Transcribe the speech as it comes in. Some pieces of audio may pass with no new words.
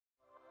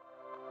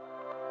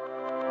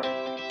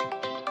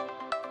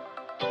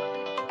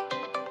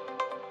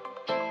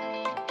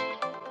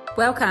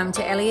Welcome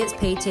to Elliot's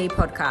PT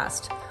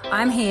podcast.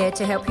 I'm here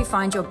to help you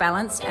find your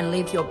balance and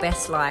live your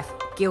best life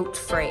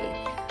guilt-free.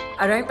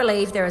 I don't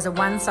believe there is a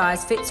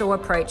one-size-fits-all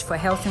approach for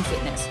health and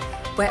fitness.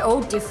 We're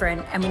all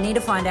different and we need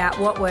to find out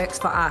what works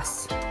for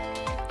us.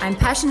 I'm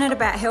passionate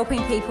about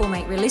helping people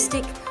make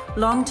realistic,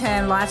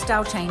 long-term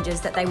lifestyle changes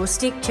that they will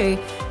stick to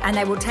and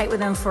they will take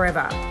with them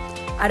forever.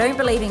 I don't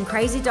believe in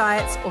crazy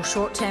diets or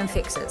short-term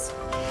fixes.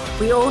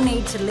 We all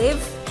need to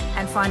live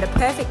and find a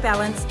perfect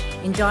balance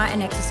in diet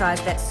and exercise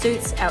that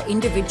suits our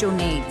individual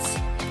needs.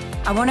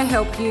 I want to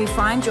help you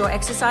find your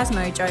exercise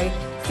mojo,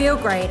 feel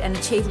great and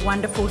achieve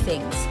wonderful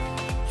things.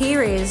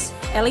 Here is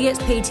Elliot's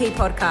PT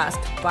podcast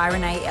by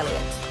Renee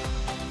Elliott.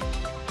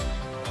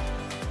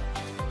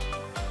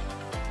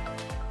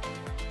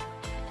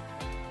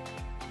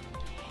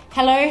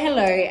 Hello,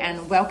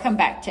 and welcome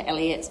back to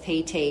Elliot's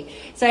PT.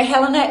 So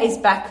Helena is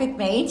back with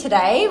me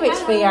today, which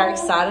we are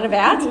excited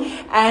about,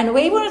 and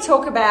we want to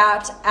talk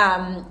about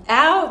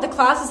the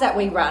classes that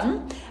we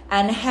run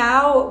and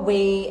how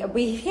we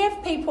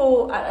have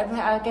people.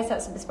 I guess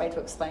that's the best way to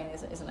explain,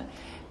 isn't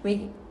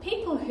it?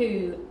 People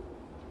who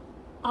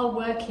are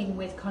working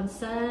with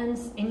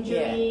concerns,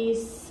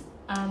 injuries.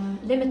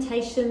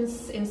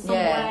 Limitations in some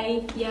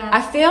way. Yeah.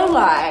 I feel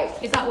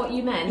like... Is that what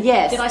you meant?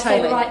 Yes, Did I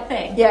totally say the right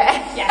thing?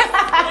 Yeah. Yes.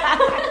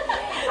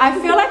 I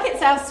feel like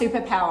it's our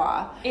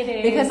superpower. It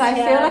is. Because I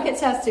feel like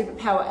it's our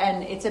superpower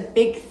and it's a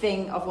big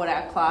thing of what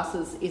our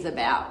classes is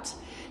about.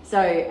 So,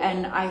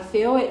 and I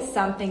feel it's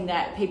something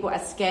that people are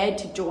scared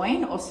to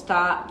join or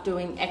start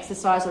doing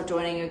exercise or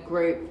joining a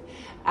group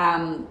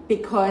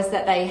because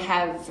that they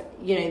have,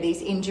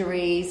 these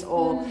injuries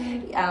or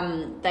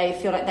they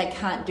feel like they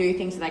can't do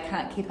things and they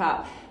can't keep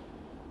up.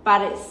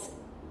 But it's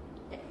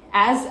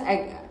as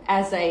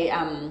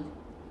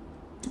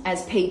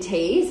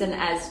PTs and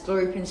as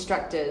group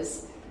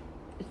instructors,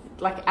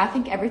 like I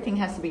think everything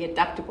has to be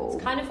adaptable.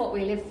 It's kind of what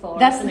we live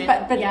for, isn't it?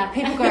 But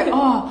people go,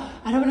 oh,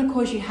 I don't want to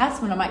cause you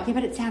harassment. I'm like, yeah,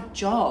 but it's our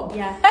job.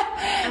 Yeah,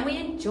 and we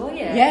enjoy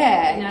it.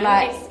 Yeah,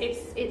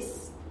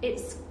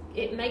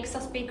 it makes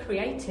us be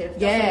creative,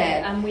 doesn't yeah.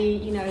 it? And we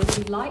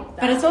like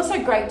that. But it's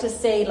also great to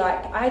see,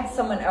 like, I had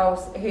someone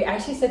else who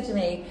actually said to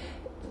me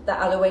the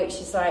other week,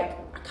 she's like,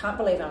 I can't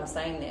believe I'm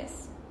saying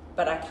this,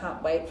 but I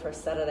can't wait for a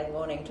Saturday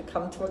morning to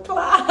come to a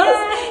class.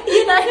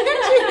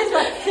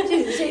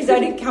 She's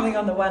only coming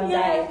on the one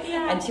day,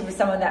 and she was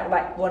someone that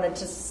like wanted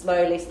to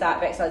slowly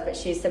start exercise, but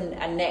she's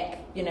a neck,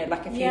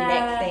 like a few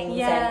neck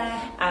things,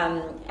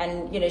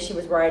 and she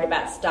was worried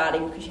about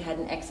starting because she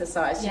hadn't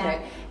exercised,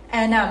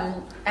 and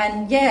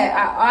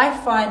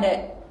I find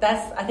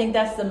I think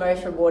that's the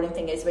most rewarding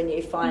thing is when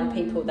you find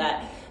people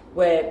that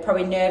were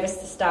probably nervous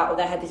to start or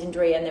they had this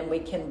injury, and then we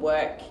can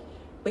work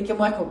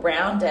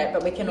around it,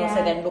 but we can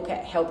also then look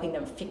at helping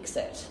them fix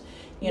it,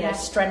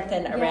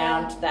 strengthen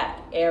around that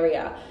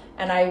area.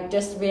 And I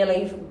just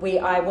really,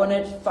 I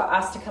wanted for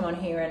us to come on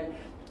here and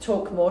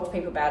talk more to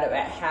people about it,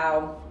 about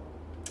how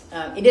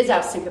it is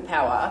our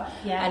superpower.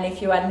 Yeah. And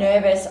if you are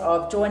nervous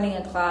of joining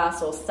a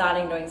class or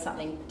starting doing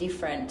something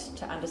different,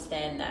 to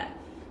understand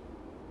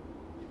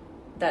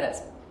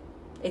that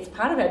it's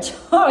part of our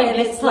job.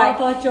 And it's like,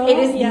 our job. It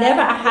is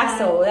never a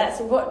hassle. That's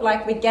what,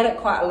 like, we get it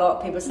quite a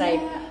lot. People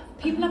say,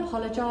 people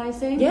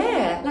apologising.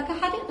 Yeah. Like I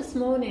had it this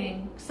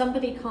morning.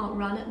 Somebody can't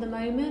run at the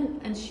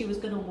moment and she was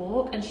going to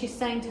walk and she's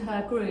saying to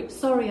her group,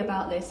 sorry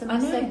about this. And I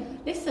say,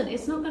 listen,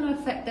 it's not going to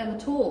affect them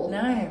at all.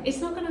 No.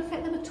 It's not going to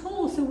affect them at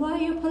all. So why are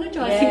you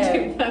apologising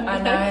to them? I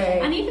know.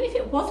 And even if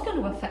it was going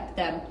to affect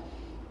them,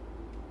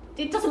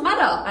 it doesn't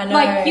matter. I know.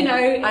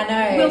 I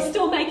know. We'll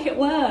still make it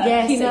work.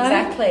 Yes,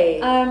 exactly.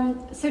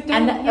 So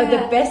don't,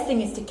 the best thing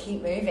is to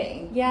keep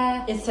moving.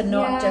 Yeah. Is to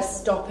not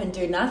just stop and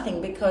do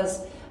nothing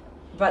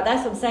but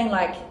that's what I'm saying,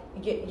 like,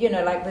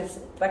 like with,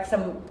 like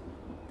some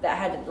that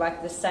had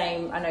like the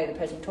same, I know the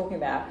person you're talking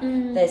about,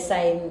 they're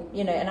saying,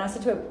 and I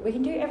said to her, we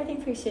can do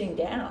everything for you sitting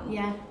down.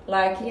 Yeah.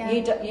 Like,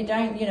 you don't,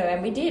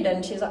 and we did,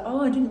 and she's like,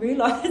 oh, I didn't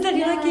realise that.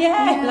 You're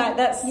like, like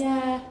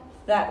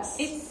that's...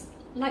 It's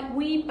like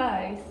we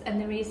both,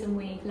 and the reason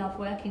we love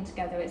working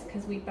together is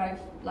because we both,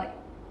 like,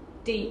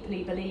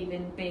 deeply believe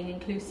in being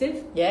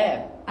inclusive.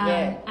 Yeah,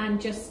 and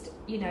just,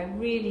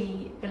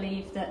 really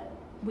believe that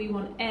we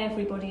want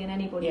everybody and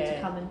anybody to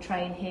come and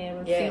train here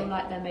and feel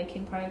like they're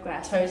making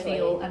progress, totally.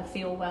 and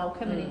feel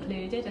welcome and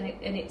included,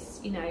 and it's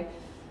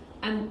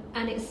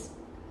and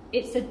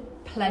it's a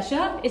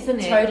pleasure, isn't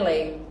it?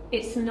 Totally.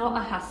 It's not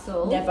a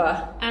hassle.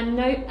 Never. And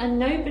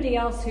nobody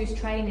else who's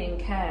training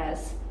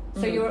cares.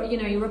 So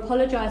you're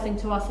apologising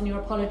to us and you're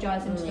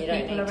apologising to the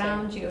people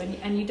around you,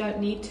 and you don't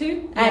need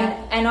to.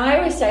 And I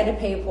always say to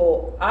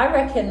people, I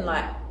reckon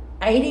like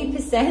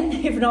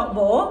 80%, if not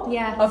more,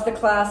 of the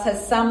class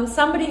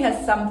somebody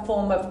has some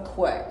form of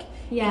quirk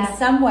in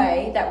some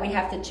way that we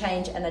have to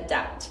change and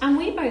adapt. And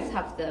we both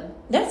have them.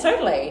 Yeah,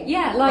 totally.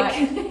 Yeah,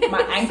 like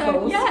my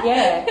ankles. So,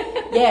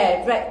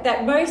 yeah.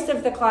 That most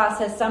of the class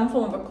has some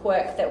form of a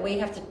quirk that we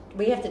have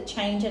to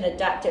change and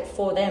adapt it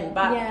for them.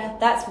 But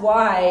that's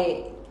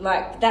why,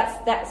 like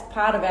that's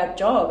part of our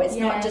job. It's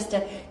not just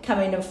to come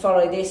in and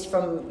follow this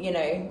from, you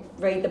know,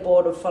 read the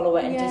board or follow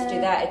it and just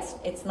do that.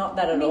 It's not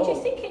that at all. Do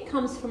you think it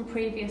comes from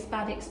previous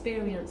bad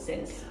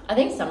experiences? I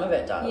think some of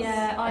it does.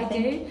 Yeah, I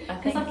do.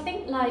 Because I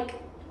think like,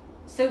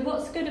 so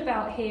what's good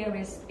about here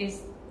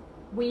is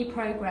we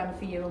program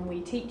for you and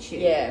we teach you.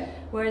 Yeah.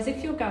 Whereas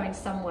if you're going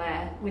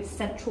somewhere with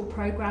central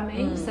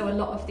programming, so a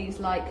lot of these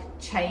like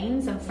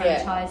chains and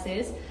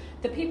franchises,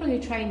 the people who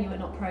train you are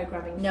not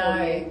programming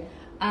for you.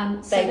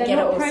 So they they're get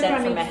not it all programming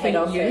set from a head for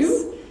office.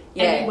 you.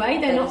 Yeah, anyway,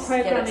 they're not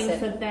programming for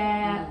set.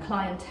 their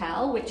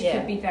clientele, which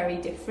could be very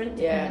different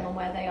depending on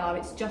where they are.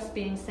 It's just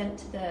being sent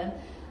to them.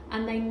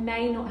 And they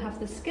may not have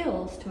the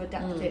skills to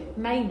adapt it,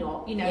 may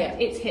not. You know,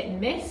 it's hit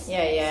and miss.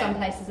 Some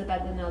places are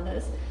better than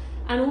others.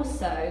 And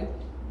also,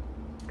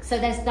 so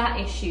there's that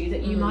issue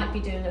that you might be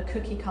doing a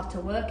cookie cutter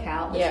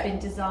workout that's been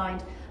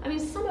designed. I mean,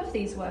 some of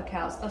these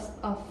workouts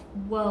are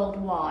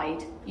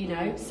worldwide, you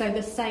know, so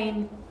the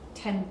same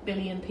 10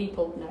 billion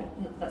people,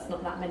 no, that's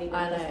not that many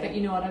numbers, but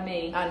you know what I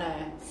mean. I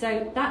know.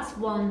 So that's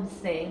one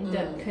thing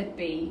that could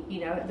be,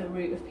 you know, at the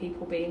root of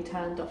people being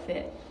turned off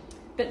it.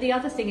 But the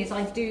other thing is,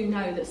 I do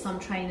know that some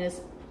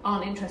trainers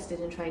aren't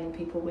interested in training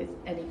people with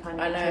any kind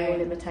of visual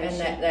limitation. And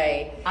that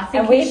they, I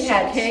think it's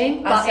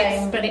shocking,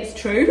 but it's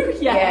true.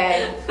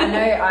 Yeah. I know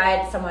I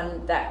had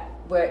someone that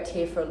worked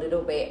here for a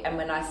little bit, and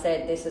when I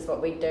said this is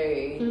what we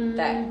do,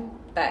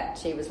 that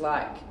she was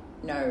like,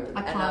 no,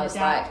 I can't and I was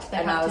adapt.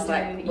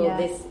 like, well,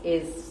 this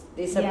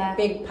is a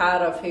big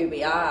part of who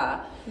we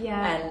are.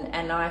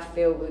 And I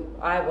feel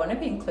I want to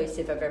be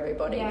inclusive of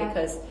everybody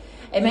because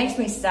it makes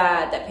me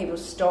sad that people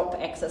stop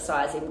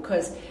exercising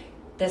because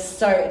there's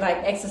so, like,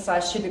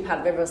 exercise should be part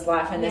of everyone's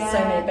life, and there's so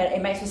many, but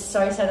it makes me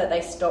so sad that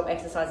they stop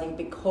exercising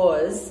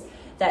because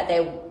that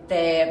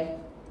they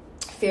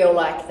feel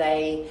like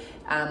they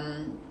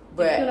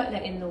they feel like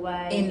they're in the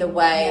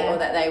way, or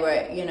that they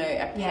were, you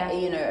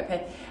know,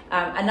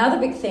 another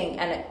big thing,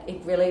 and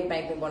it really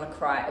made me want to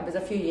cry. It was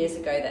a few years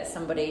ago that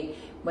somebody,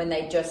 when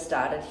they just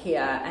started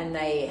here and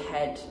they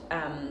had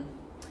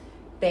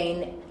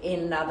been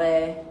in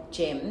another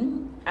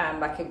gym,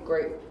 like a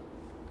group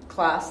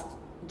class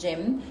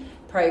gym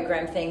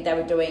program thing they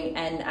were doing,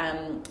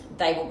 and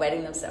they were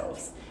wetting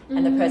themselves,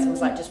 and the person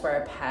was like, just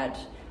wear a pad.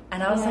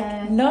 And I was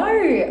like, no,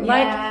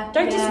 like,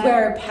 don't just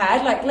wear a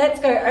pad. Like, let's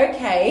go,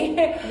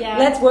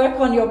 let's work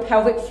on your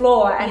pelvic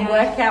floor and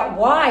work out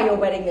why you're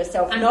wetting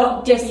yourself. And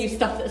not give you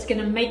stuff that's going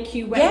to make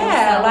you wet yourself.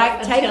 Yeah,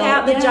 like, take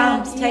out the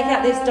jumps, take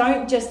out this.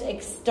 Don't just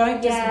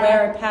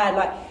wear a pad.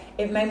 Like,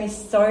 it made me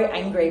so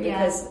angry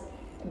because,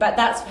 but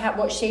that's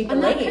what she believed.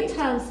 And that can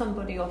turn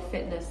somebody off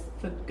fitness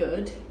for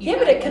good.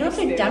 But it can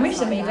also damage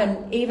them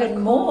even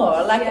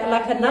more.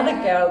 Like another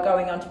girl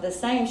going on to the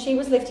same, she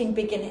was lifting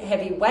big and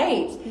heavy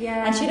weights,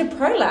 and she did a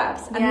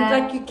prolapse, and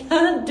like, you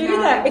can't do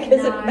that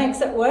because it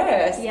makes it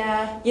worse.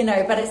 You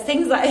know, but it's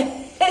things like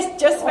it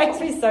just makes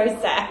me so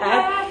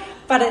sad.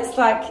 But it's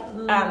like,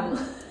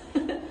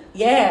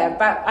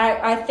 but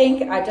I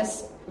think I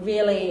just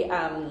really,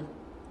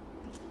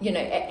 you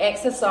know,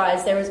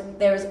 exercise.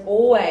 There is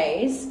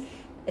always.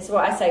 It's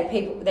what I say,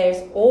 people,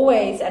 there's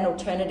always an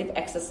alternative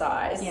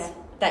exercise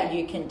that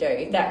you can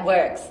do that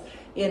works.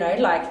 You know,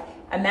 like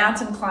a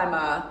mountain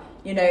climber,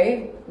 you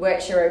know,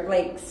 works your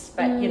obliques,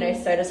 but, you know,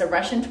 so does a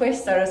Russian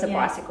twist, so does a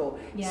bicycle.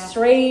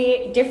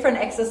 3 different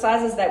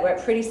exercises that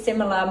work pretty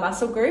similar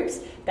muscle groups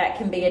that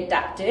can be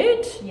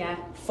adapted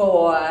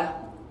for,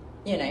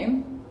 you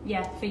know.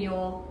 For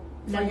your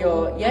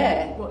level,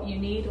 what you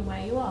need and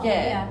where you are.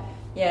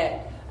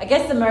 I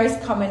guess the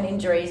most common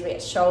injuries, we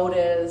get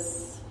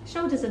shoulders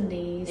and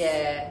knees.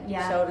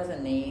 Shoulders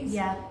and knees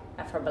are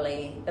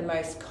probably the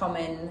most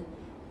common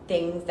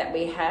things that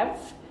we have.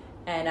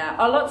 And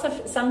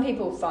some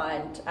people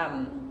find,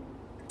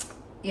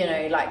 you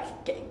know, like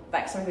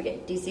some people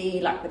get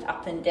dizzy, like with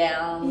up and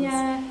downs.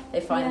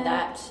 They find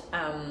that.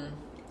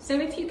 So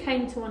if you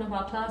came to one of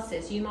our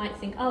classes, you might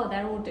think, oh,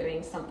 they're all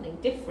doing something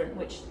different,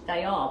 which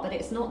they are, but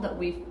it's not that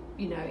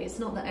it's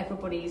not that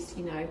everybody's,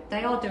 you know,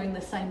 they are doing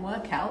the same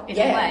workout in a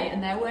way,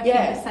 and they're working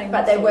the same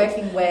but muscles. they're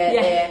working where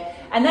they're,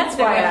 and that's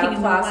why our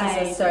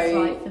classes are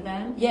so right for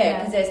them.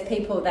 Because there's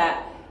people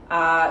that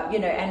are, you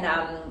know, and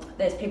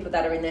there's people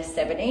that are in their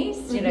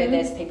 70s, you know,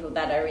 there's people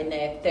that are in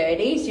their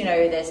 30s, you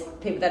know, there's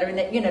people that are in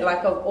their, you know,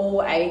 like of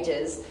all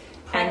ages.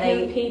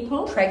 Pregnant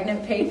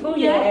people,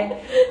 and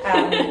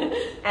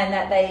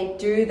that they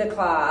do the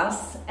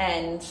class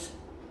and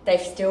they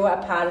still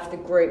are part of the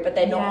group, but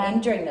they're not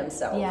injuring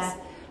themselves.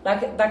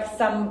 Like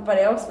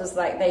somebody else was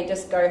like, they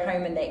just go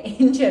home and they're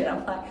injured.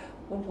 I'm like,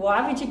 well,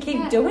 why would you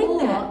keep doing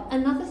that?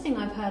 Another thing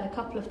I've heard a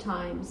couple of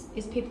times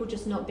is people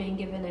just not being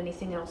given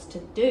anything else to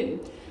do.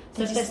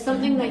 So if there's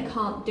something they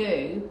can't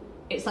do,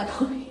 it's like,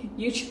 oh,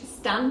 you just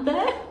stand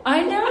there.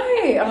 I know.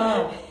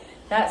 Oh,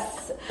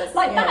 that's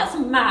like, that's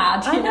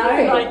mad. You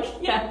know, like,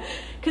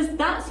 because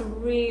that's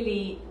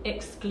really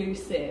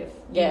exclusive.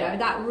 You know,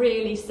 that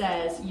really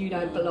says you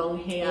don't belong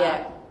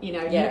here. You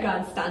know, you go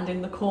and stand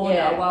in the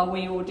corner while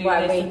we all do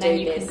this, and then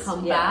you can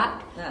come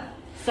back.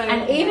 So,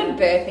 and even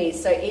burpees.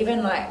 So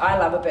even like, I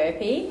love a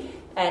burpee,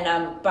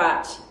 And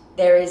but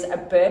there is a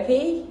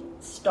burpee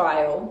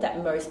style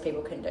that most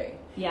people can do.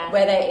 Yeah.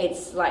 Whether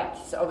it's like,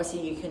 so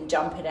obviously you can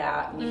jump it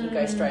out and you can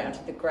go straight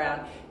onto the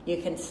ground.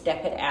 You can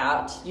step it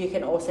out. You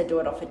can also do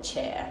it off a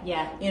chair.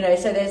 Yeah.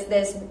 So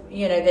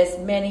there's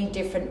many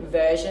different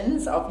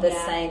versions of the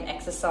same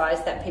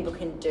exercise that people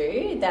can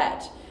do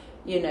that,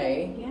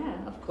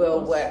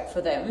 will work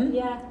for them.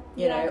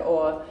 Yeah.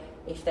 Or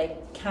if they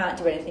can't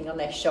do anything on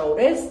their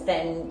shoulders,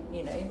 then,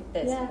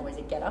 there's always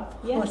a get up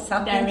or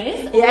something. There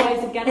is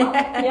always a get up.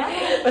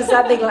 Yeah. Or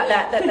something like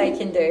that they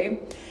can do.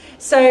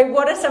 So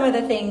what are some of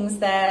the things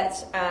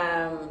that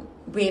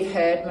we've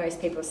heard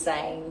most people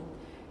saying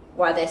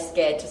why they're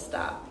scared to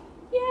start?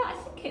 Yeah,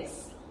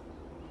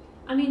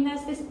 I think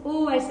there's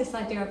always this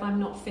idea of I'm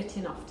not fit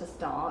enough to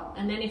start,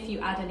 and then if you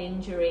add an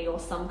injury or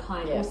some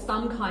kind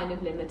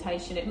of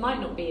limitation, it might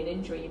not be an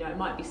injury, it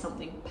might be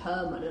something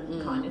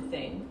permanent kind of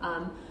thing.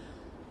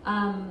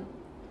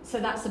 So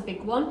that's a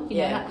big one,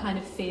 that kind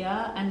of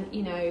fear, and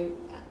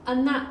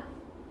and that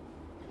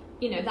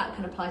that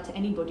can apply to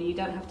anybody. You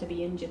don't have to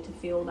be injured to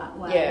feel that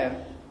way. Yeah.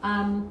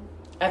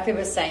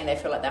 People are saying they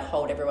feel like they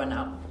hold everyone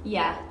up.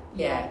 Yeah,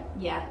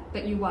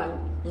 but you won't.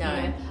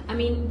 No.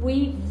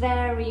 We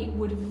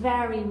would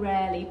very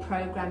rarely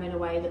program in a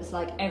way that's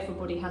like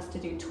everybody has to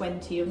do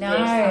 20 of this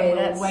and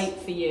we'll wait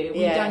for you.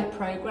 We don't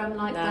program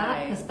like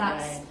that, because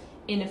that's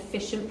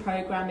inefficient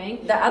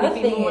programming. The other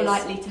We'd be more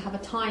likely to have a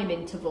time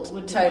interval,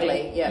 wouldn't we?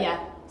 Totally, yeah.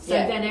 So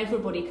then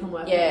everybody can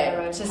work at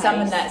their own so pace.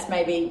 someone that's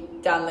maybe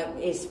done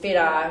is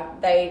fitter,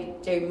 they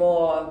do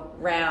more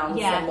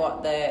rounds than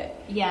what the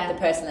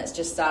person that's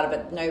just started,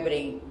 but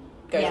nobody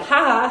goes,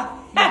 ha!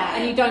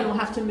 And you don't all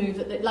have to move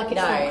it's not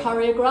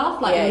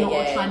choreographed, like you're not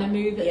all trying to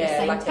move at the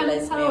same like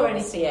tempo or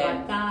anything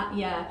like that.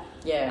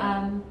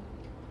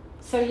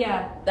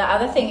 The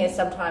other thing is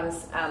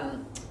sometimes,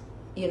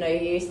 you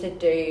used to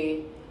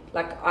do,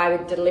 like I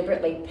would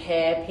deliberately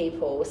pair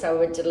people, so I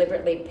would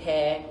deliberately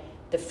pair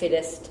the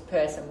fittest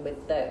person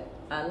with the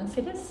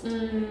unfittest.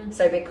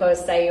 So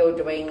because say you're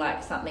doing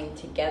like something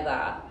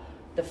together,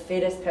 the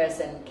fittest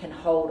person can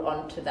hold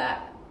on to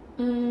that.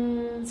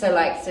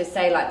 So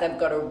say like they've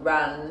got to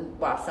run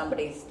while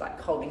somebody's like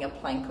holding a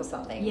plank or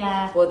something.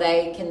 Well,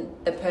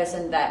 the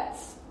person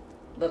that's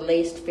the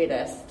least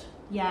fittest.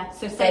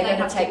 So say they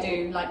have to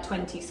do like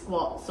 20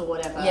 squats or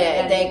whatever.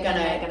 They're going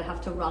to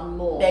have to run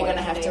more. They're going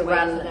to have to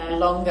run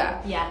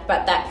longer.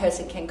 But that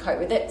person can cope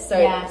with it. So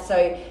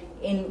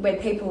when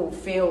people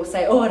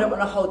say, I don't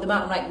want to hold them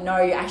up, I'm like, no,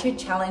 you're actually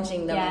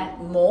challenging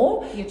them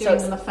more. You're doing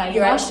them a favour.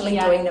 You're actually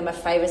doing them a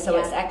favour, so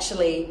it's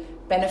actually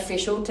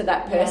beneficial to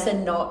that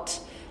person, not...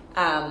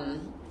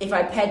 if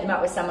I paired them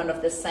up with someone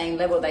of the same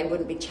level, they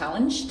wouldn't be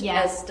challenged.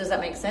 Does that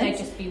make sense?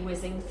 They'd just be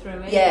whizzing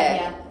through it.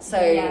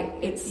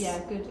 It's...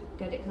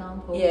 good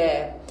example.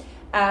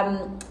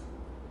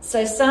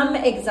 So some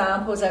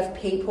examples of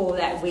people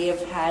that we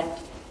have had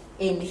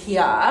in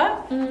here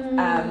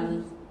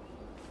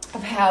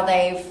of how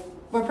they've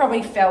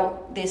probably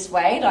felt this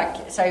way.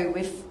 Like, so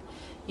with,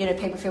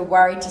 people feel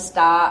worried to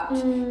start.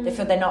 They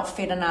feel they're not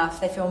fit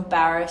enough. They feel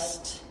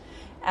embarrassed.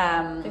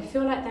 They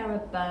feel like they're a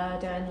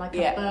burden,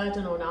 a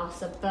burden on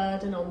us, a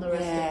burden on the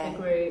rest of the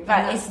group.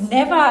 But it's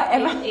never,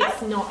 ever...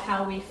 It's not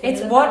how we feel.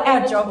 It's what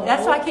our job...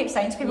 That's what I keep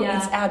saying to people.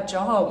 It's our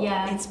job.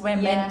 We're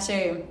meant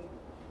to...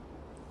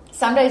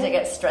 Some days it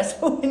gets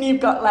stressful when you've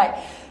got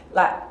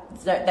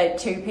they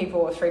 2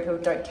 people or 3 people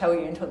don't tell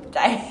you until the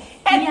day.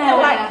 And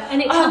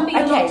and it can be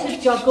a lot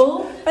to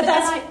juggle. But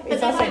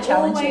it's also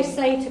challenging. I always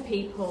say to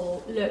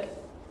people, look,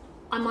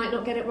 I might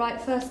not get it right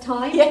first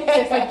time. So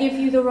if I give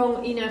you the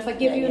wrong, if I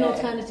give you an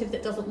alternative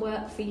that doesn't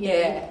work for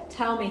you,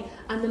 tell me.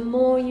 And the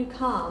more you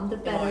come, the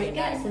better it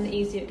gets and the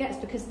easier it gets,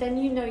 because then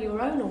you know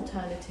your own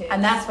alternative.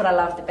 And that's what I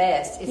love the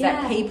best, is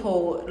that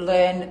people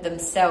learn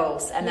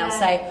themselves and they'll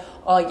say,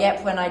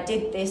 when I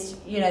did this,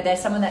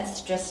 there's someone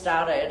that's just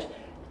started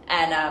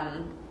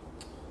and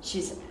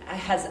she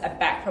has a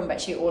back problem, but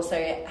she also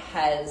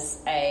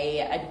has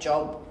a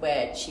job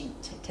where she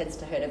tends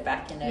to hurt her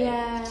back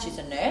she's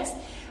a nurse.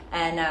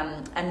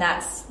 And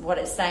that's what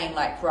it's saying,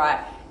 like, right,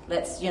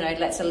 let's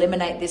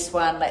eliminate this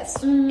one,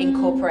 let's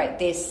incorporate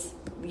this,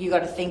 you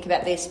got to think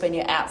about this when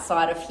you're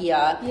outside of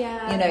here,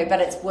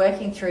 but it's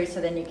working through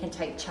so then you can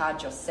take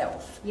charge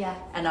yourself.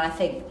 And I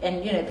think,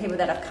 and people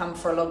that have come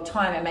for a long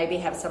time and maybe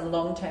have some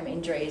long-term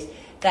injuries,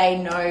 they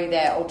know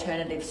their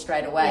alternative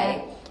straight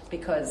away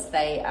because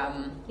they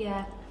know how to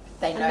manage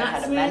it. And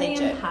that's really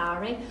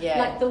empowering.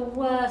 Like, the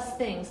worst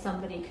thing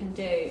somebody can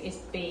do is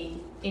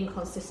be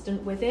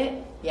inconsistent with it.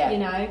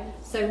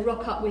 So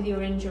rock up with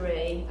your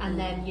injury and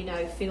then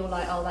feel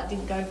like, that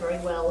didn't go very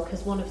well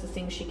because one of the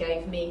things she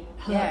gave me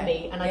hurt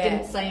me and I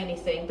didn't say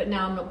anything, but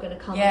now I'm not going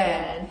to come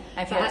again.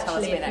 But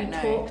actually, if you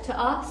talk to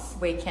us,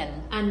 we can,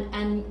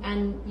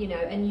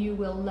 and you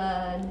will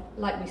learn,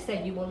 like we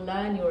said, you will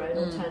learn your own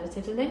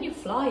alternatives, and then you're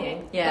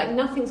flying. Like,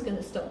 nothing's going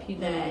to stop you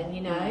then.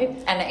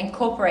 And it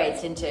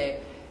incorporates into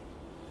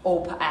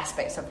all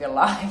aspects of your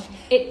life.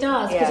 It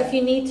does, because if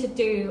you need to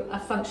do a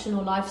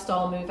functional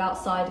lifestyle move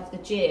outside of the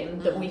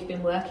gym that we've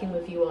been working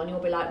with you on, you'll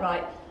be like,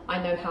 right, I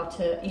know how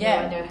to,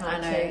 I know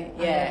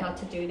how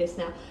to do this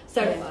now.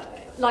 So,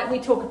 like we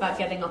talk about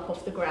getting up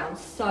off the ground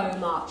so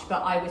much,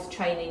 but I was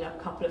training a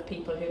couple of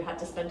people who had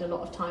to spend a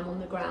lot of time on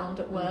the ground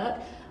at work,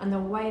 and the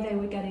way they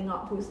were getting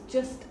up was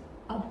just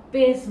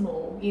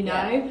abysmal,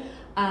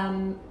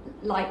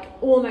 like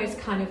almost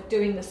kind of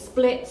doing the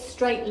splits,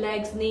 straight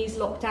legs, knees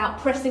locked out,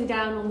 pressing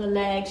down on the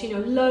legs,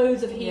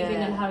 loads of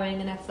heaving and hoeing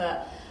and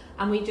effort.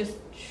 And we just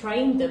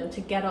trained them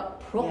to get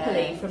up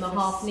properly from a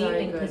half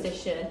kneeling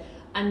position,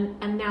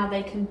 and now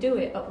they can do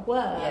it at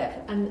work,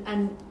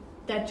 and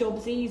their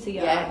job's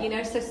easier,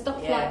 so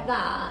stuff like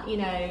that,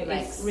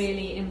 is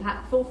really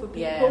impactful for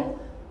people.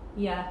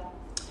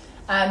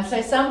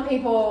 So some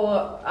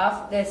people,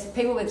 there's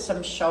people with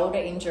some shoulder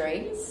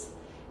injuries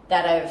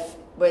that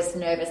was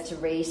nervous to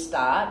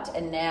restart,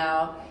 and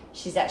now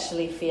she's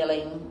actually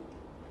feeling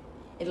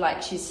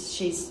like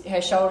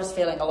her shoulder's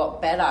feeling a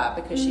lot better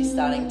because she's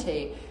starting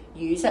to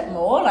use it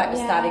more, like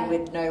starting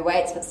with no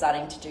weights but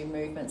starting to do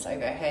movements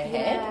over her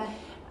head.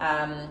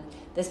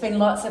 There's been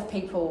lots of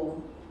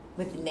people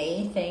with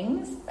knee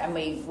things, and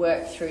we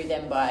work through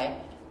them by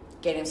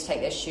getting them to take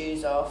their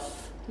shoes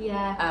off.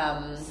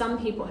 Some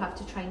people have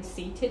to train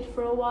seated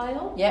for a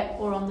while,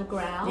 or on the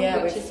ground,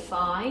 which is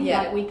fine.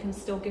 Like we can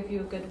still give you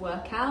a good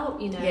workout,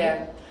 And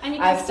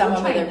I have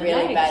someone with a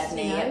really bad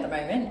knee at the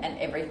moment, and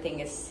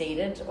everything is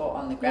seated or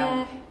on the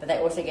ground, but they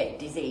also get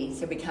dizzy,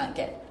 so we can't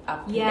get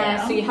up and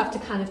down. So you have to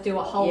kind of do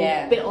a whole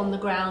bit on the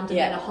ground and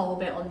then a whole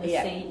bit on the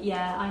seat.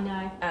 I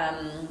know.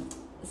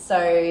 So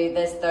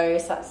there's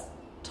those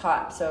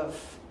types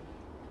of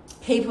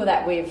people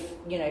that we've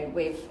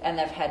and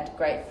they've had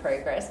great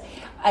progress.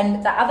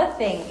 And the other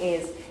thing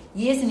is,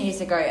 years and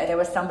years ago, there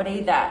was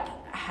somebody that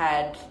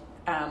had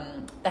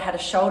a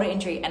shoulder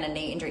injury and a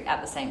knee injury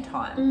at the same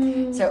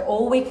time. So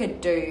all we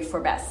could do for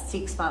about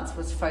 6 months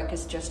was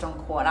focus just on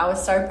core. And I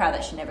was so proud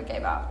that she never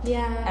gave up.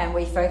 And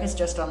we focused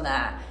just on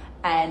that.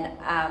 And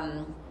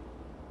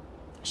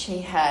she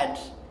had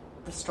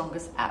the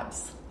strongest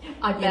abs.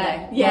 I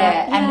bet.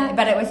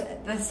 But it was,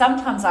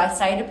 sometimes I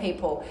say to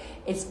people,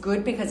 it's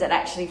good because it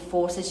actually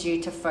forces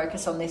you to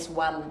focus on this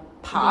one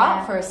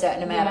part for a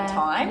certain amount of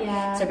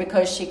time. So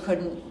because she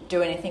couldn't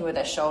do anything with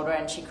her shoulder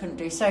and she couldn't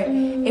do so,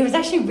 it was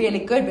actually really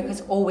good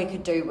because all we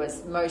could do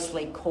was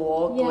mostly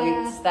core,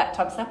 glutes, that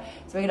type of stuff.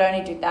 So we could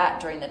only do that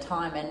during the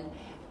time,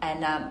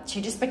 and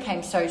she just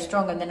became so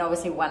strong. And then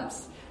obviously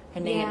once her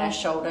knee and her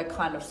shoulder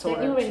kind of sort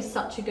of... You're in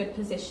such a good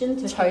position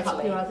to pick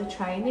up your other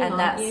training, and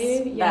aren't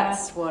you?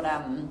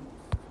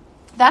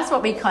 That's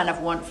what we kind of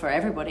want for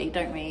everybody,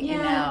 don't we?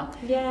 In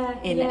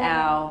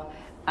our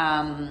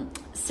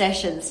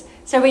sessions.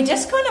 So we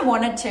just kind of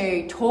wanted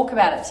to talk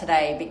about it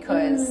today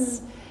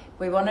because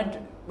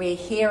we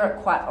hear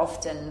it quite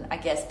often. I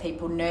guess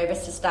people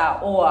nervous to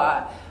start, or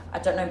I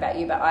don't know about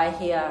you, but I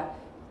hear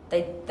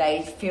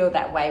they feel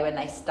that way when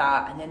they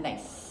start, and then they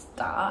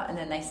start and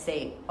then they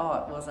see,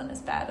 it wasn't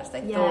as bad as they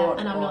thought.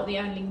 And I'm not the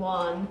only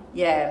one.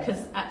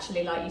 Because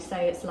actually, like you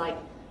say, it's like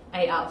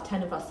 8 out of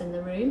 10 of us in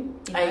the room.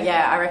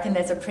 I reckon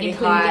there's a pretty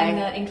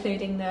high...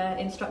 Including the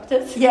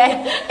instructors. We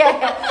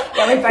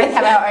both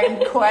have our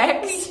own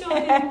quirks.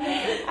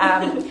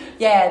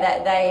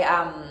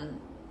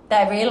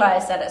 They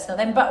realise that it's not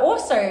them. But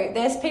also,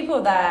 there's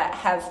people that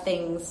have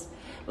things,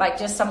 like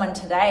just someone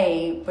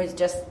today was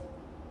just,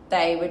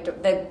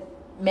 the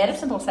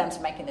medicine ball slams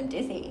are making them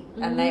dizzy,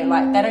 and they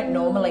don't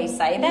normally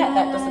say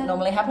that doesn't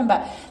normally happen,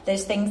 but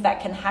there's things that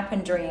can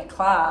happen during a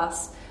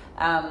class,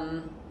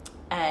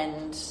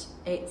 and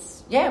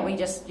it's we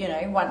just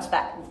once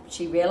that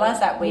she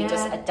realized that, we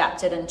just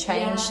adapted and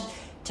changed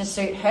to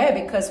suit her,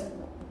 because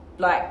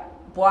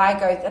why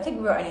go? I think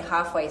we were only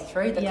halfway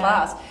through the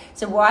class,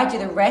 so why do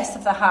the rest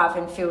of the half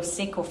and feel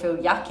sick or feel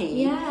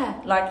yucky?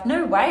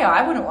 No way,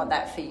 I wouldn't want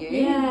that for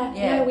you.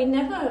 No, we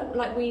never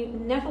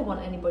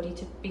want anybody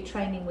to be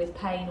training with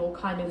pain or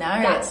kind of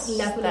that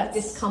level of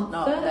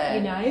discomfort.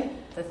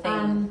 The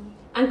thing.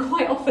 And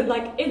quite often,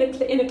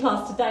 in a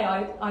class today,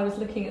 I was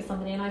looking at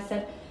somebody and I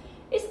said,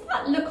 is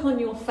that look on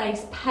your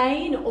face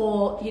pain,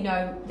 or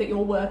that you're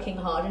working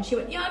hard? And she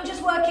went, I'm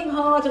just working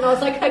hard. And I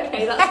was like,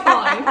 okay, that's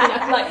fine.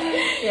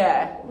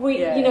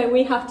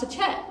 We have to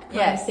check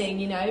kind of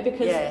thing,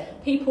 because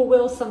people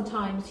will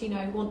sometimes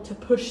want to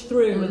push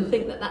through and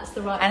think that that's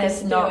the right and thing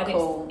it's to not do.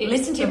 Cool. It's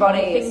listen to your body,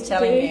 it's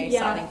telling you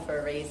something for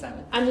a reason.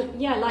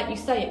 And like you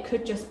say, it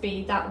could just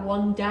be that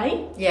one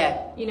day.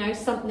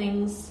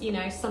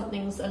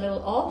 Something's a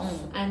little off,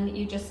 and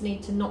you just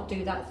need to not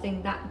do that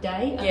thing that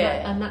day,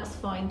 and that's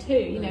fine too.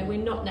 We're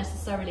not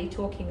necessarily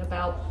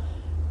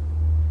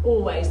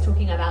always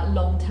talking about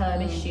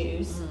long-term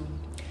issues.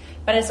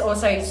 But it's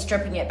also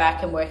stripping it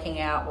back and working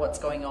out what's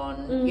going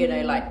on. We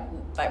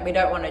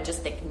don't want to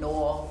just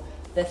ignore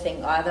the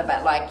thing either,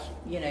 but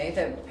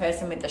the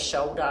person with the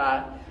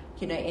shoulder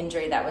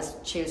injury,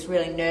 she was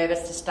really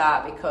nervous to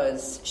start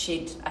because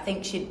she'd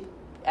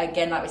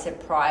again, like we said,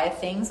 prior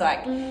things,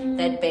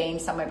 they'd been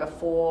somewhere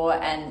before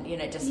and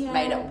just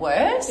made it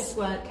worse, just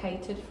weren't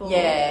catered for.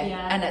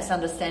 And it's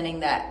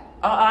understanding that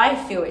I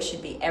feel it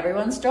should be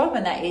everyone's job,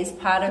 and that is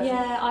part of.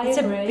 Yeah, I agree. It's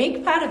a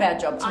big part of our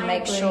job to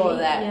make sure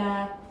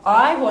that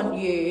I want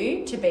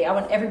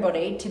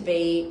everybody to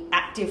be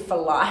active for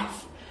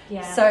life.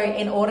 Yeah. So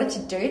in order to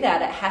do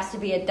that, it has to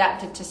be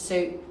adapted to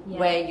suit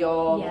where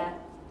you're at.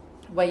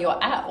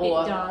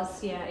 Or it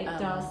does, it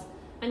does.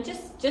 And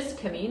just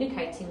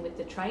communicating with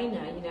the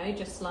trainer,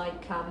 just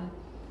like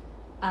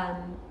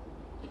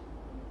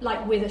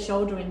with a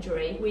shoulder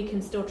injury, we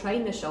can still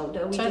train the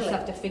shoulder. We just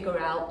have to figure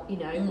out,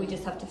 we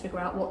just have to figure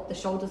out what the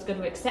shoulder's going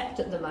to accept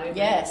at the moment.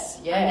 Yes,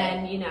 yeah.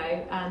 And then,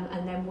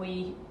 and then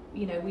we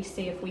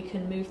see if we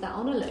can move that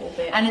on a little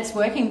bit. And it's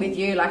working with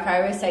you. Like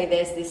I always say,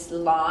 there's this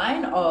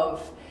line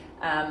of,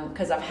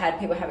 because I've had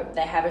people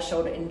they have a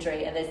shoulder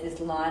injury, and there's this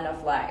line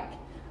of like,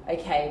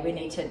 okay, we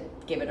need to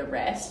give it a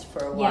rest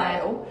for a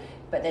while.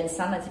 But then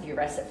sometimes if you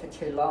rest it for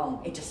too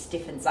long, it just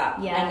stiffens up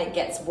and it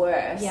gets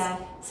worse. Yeah.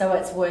 So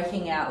it's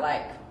working out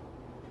like,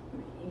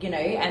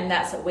 and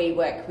that's what we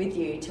work with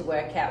you to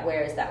work out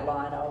where is that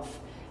line of,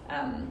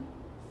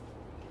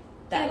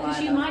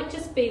 because you might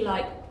just be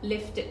like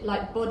lift it,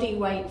 like body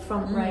weight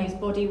front raise,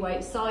 body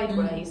weight side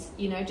raise,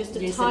 just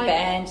a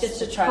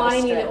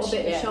tiny little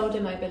bit of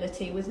shoulder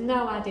mobility with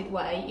no added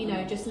weight,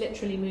 just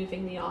literally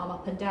moving the arm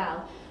up and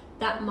down.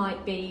 That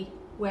might be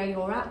where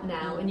you're at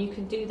now, and you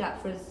can do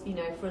that for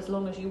as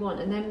long as you want,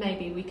 and then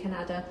maybe we can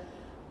add a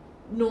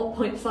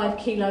 0.5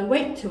 kilo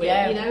weight to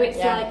it.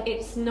 Like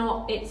it's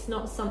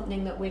not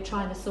something that we're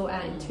trying to sort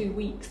out in 2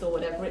 weeks or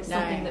whatever. It's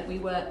something that we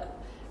work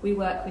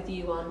with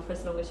you on for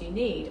as long as you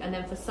need. And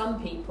then for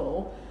some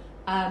people,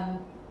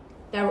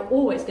 there are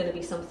always going to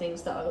be some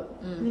things that are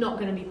not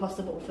going to be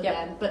possible for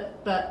them,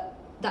 but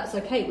that's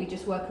okay. We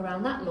just work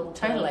around that long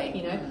term.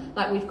 Totally.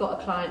 Like we've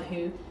got a client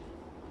who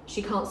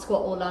she can't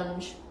squat or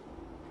lunge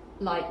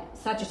like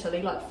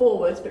sagittally, like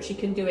forwards, but she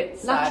can do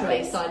it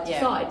laterally, side to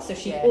side. So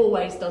she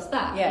always does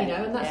that,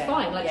 and that's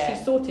fine. Like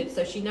she's sorted,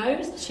 so she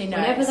knows.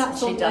 Whenever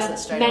that's on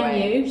the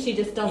menu, she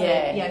just does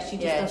it. Yeah, she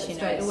just does it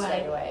straight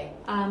away.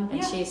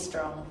 And she's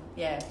strong.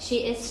 Yeah,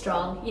 she is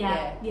strong.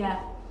 Yeah.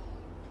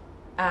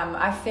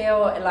 I feel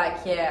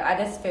like I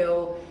just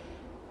feel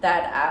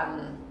that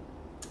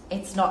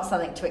it's not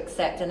something to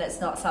accept, and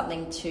it's not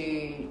something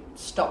to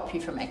stop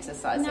you from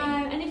exercising. No,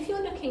 and if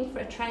you're looking for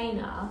a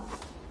trainer,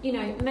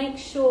 make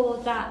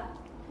sure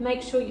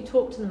you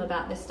talk to them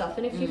about this stuff.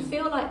 And if you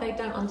feel like they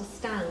don't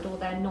understand or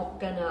they're not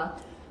gonna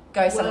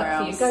go somewhere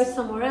else, go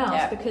somewhere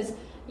else because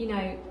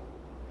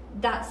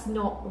that's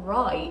not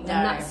right. And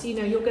that's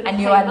you're going to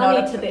pay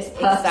money to this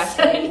person.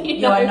 Exactly,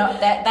 you are not.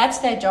 That's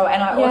their job.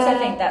 And I also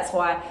think that's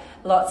why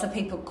lots of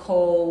people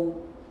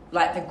call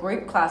like the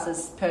group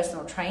classes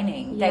personal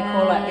training. They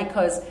call it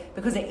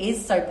because it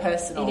is so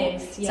personal.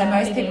 It is. So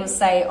most people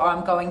say, "Oh,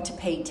 I'm going to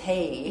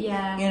PT."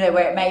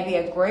 Where it may be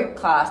a group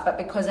class, but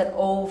because it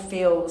all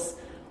feels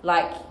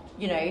like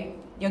you're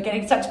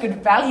getting such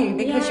good value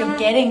because you're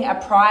getting a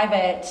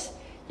private.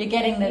 You're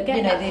getting that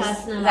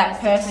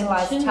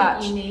personalised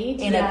touch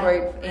in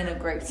a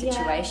group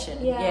situation.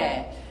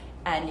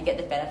 And you get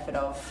the benefit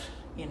of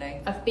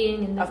of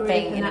being in the group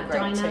and that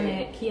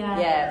dynamic. Too.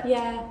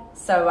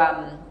 So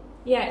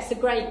it's a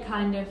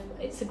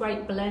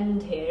great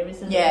blend here,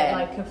 isn't it?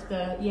 Like of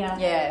the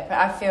but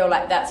I feel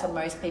like that's what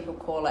most people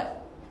call it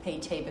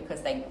PT,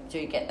 because they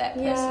do get that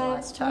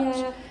personalised touch.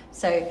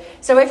 So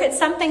if it's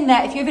something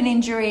that, if you have an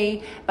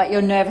injury but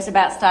you're nervous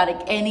about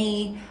starting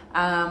any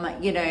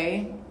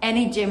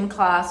gym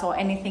class or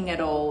anything at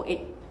all,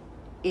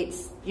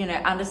 it's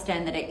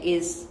understand that it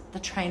is the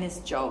trainer's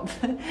job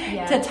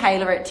to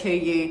tailor it to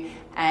you,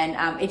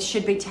 and it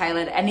should be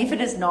tailored. And if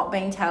it is not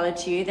being tailored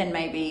to you, then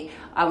maybe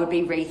I would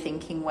be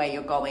rethinking where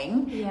you're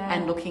going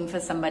and looking for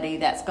somebody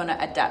that's going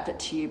to adapt it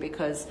to you,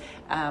 because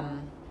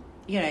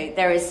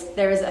there is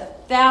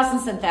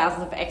thousands and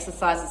thousands of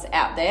exercises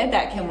out there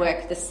that can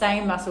work the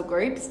same muscle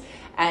groups,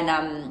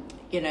 and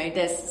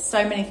there's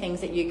so many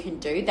things that you can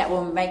do that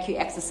will make you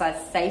exercise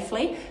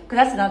safely, because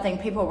that's another thing.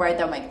 People are worried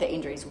they'll make the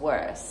injuries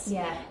worse.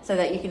 So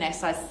that you can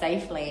exercise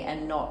safely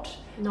and not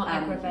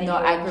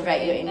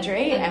aggravate your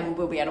injury, and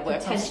we'll be able to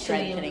work on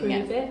strengthening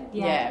it.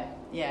 Yeah.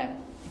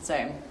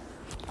 So,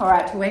 all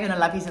right, well, we're going to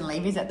love yous and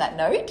leave yous at that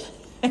note.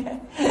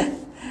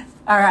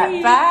 All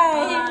right,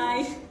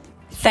 bye.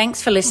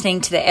 Thanks for listening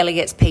to the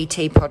Elliott's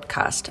PT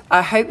podcast.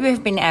 I hope you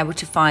have been able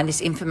to find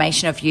this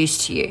information of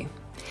use to you.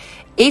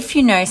 If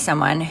you know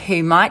someone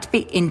who might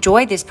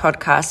enjoy this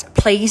podcast,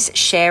 please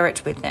share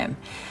it with them,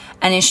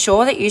 and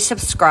ensure that you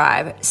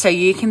subscribe so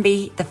you can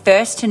be the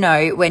first to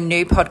know when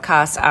new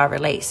podcasts are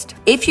released.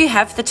 If you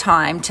have the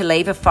time to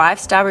leave a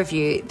 5-star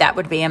review, that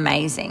would be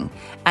amazing,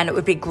 and it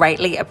would be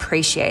greatly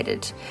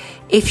appreciated.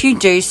 If you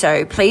do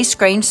so, please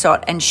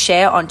screenshot and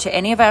share onto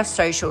any of our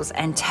socials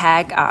and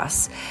tag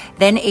us.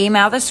 Then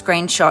email the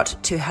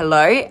screenshot to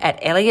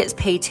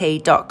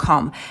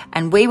hello@elliotspt.com,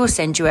 and we will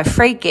send you a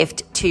free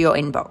gift to your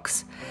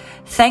inbox.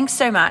 Thanks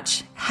so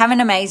much. Have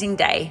an amazing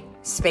day.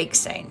 Speak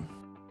soon.